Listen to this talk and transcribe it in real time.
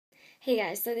Hey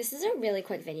guys, so this is a really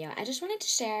quick video. I just wanted to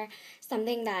share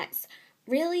something that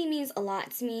really means a lot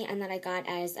to me and that I got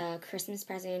as a Christmas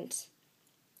present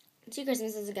 2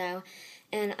 Christmases ago.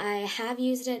 And I have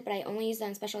used it, but I only use it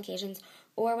on special occasions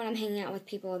or when I'm hanging out with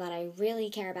people that I really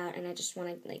care about and I just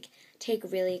want to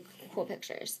take really cool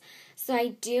pictures. So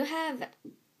I do have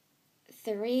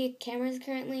 3 cameras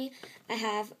currently. I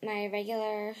have my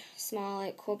regular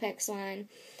small Coolpix one.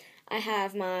 I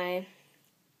have my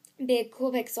big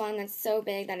Coolpix one that's so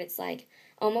big that it's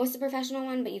almost a professional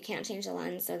one, but you can't change the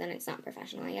lens, so then it's not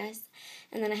professional, I guess.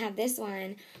 And then I have this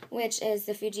one, which is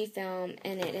the fujifilm,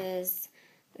 and it is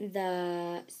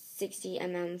the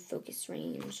 60mm focus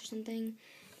range or something.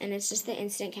 And it's just the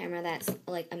instant camera that's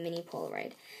like a mini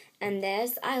Polaroid. And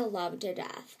this I love to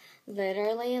death.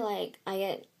 Literally, I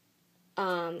get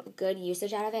good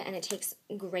usage out of it, and it takes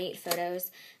great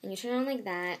photos. And you turn it on like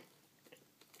that,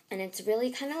 and it's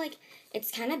really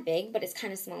it's kind of big, but it's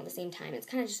kind of small at the same time. It's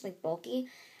kind of just bulky.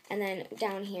 And then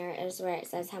down here is where it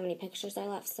says how many pictures are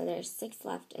left. So there's 6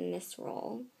 left in this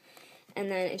roll. And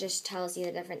then it just tells you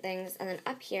the different things. And then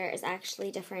up here is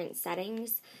actually different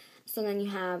settings. So then you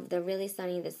have the really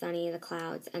sunny, the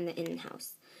clouds, and the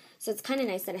in-house. So it's kind of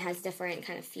nice that it has different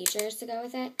kind of features to go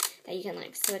with it, that you can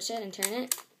switch it and turn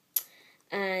it.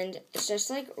 And it's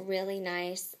just really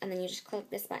nice. And then you just click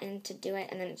this button to do it,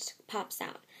 and then it just pops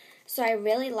out. So I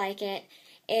really like it.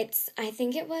 I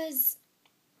think it was,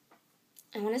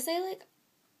 I want to say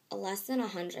less than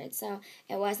 100. So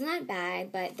it wasn't that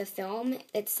bad, but the film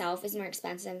itself is more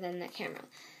expensive than the camera.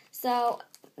 So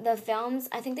the films,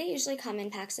 I think they usually come in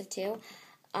packs of 2.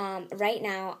 Right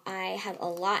now I have a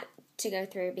lot to go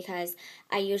through because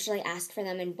I usually ask for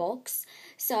them in bulks.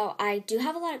 So I do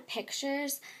have a lot of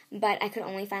pictures, but I could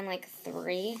only find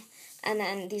 3. And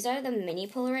then these are the mini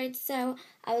Polaroids, so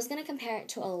I was going to compare it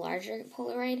to a larger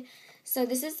Polaroid. So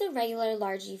this is the regular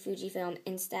large Fujifilm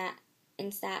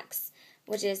Instax,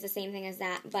 which is the same thing as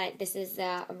that, but this is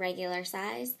the regular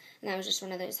size. And that was just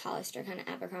one of those Hollister kind of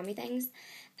Abercrombie things.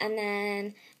 And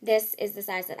then this is the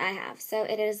size that I have. So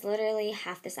it is literally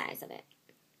half the size of it.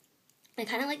 I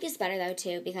kind of like these better, though,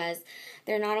 too, because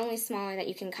they're not only smaller that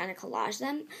you can kind of collage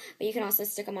them, but you can also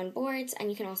stick them on boards, and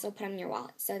you can also put them in your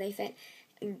wallet. So they fit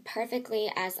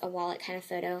perfectly as a wallet kind of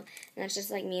photo. And that's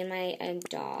just me and my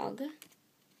dog.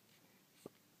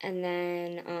 And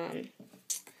then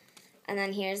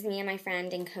here's me and my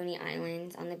friend in Coney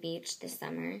Island on the beach this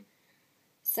summer.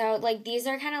 So, these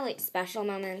are kind of special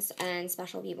moments and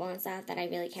special people and stuff that I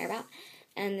really care about.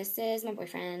 And this is my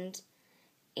boyfriend,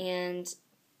 and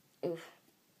oof,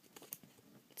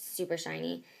 it's super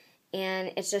shiny.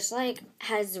 And it's just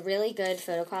has really good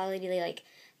photo quality.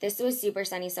 This was super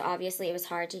sunny, so obviously it was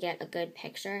hard to get a good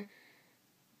picture,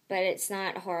 but it's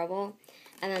not horrible.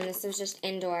 And then this was just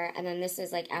indoor, and then this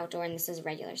is outdoor, and this is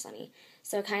regular sunny.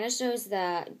 So it kind of shows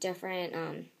the different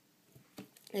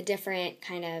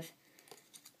kind of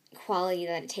quality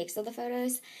that it takes of the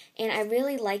photos, and I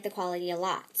really like the quality a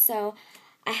lot. So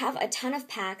I have a ton of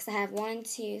packs. I have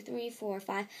 6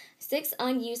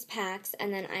 unused packs,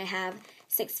 and then I have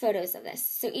 6 photos of this.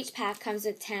 So each pack comes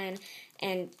with 10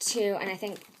 and 2, and I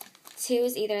think 2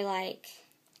 is either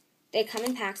they come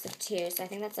in packs of 2, so I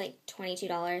think that's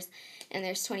 $22, and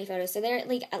there's 20 photos, so they're at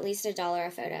least $1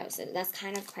 a photo, so that's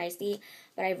kind of pricey,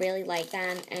 but I really like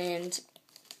them, and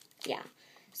yeah.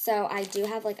 So I do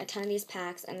have a ton of these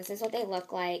packs, and this is what they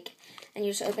look like, and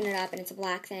you just open it up, and it's a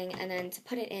black thing, and then to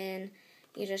put it in,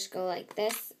 you just go like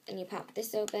this, and you pop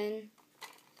this open,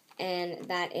 and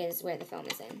that is where the film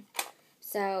is in.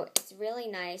 So it's really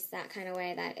nice that kind of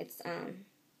way that it's, I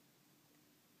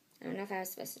don't know if I was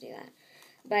supposed to do that,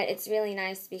 but it's really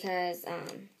nice because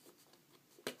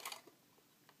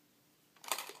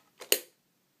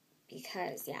you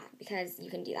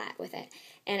can do that with it.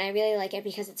 And I really like it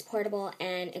because it's portable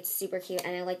and it's super cute,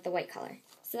 and I like the white color.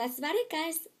 So that's about it,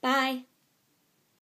 guys. Bye!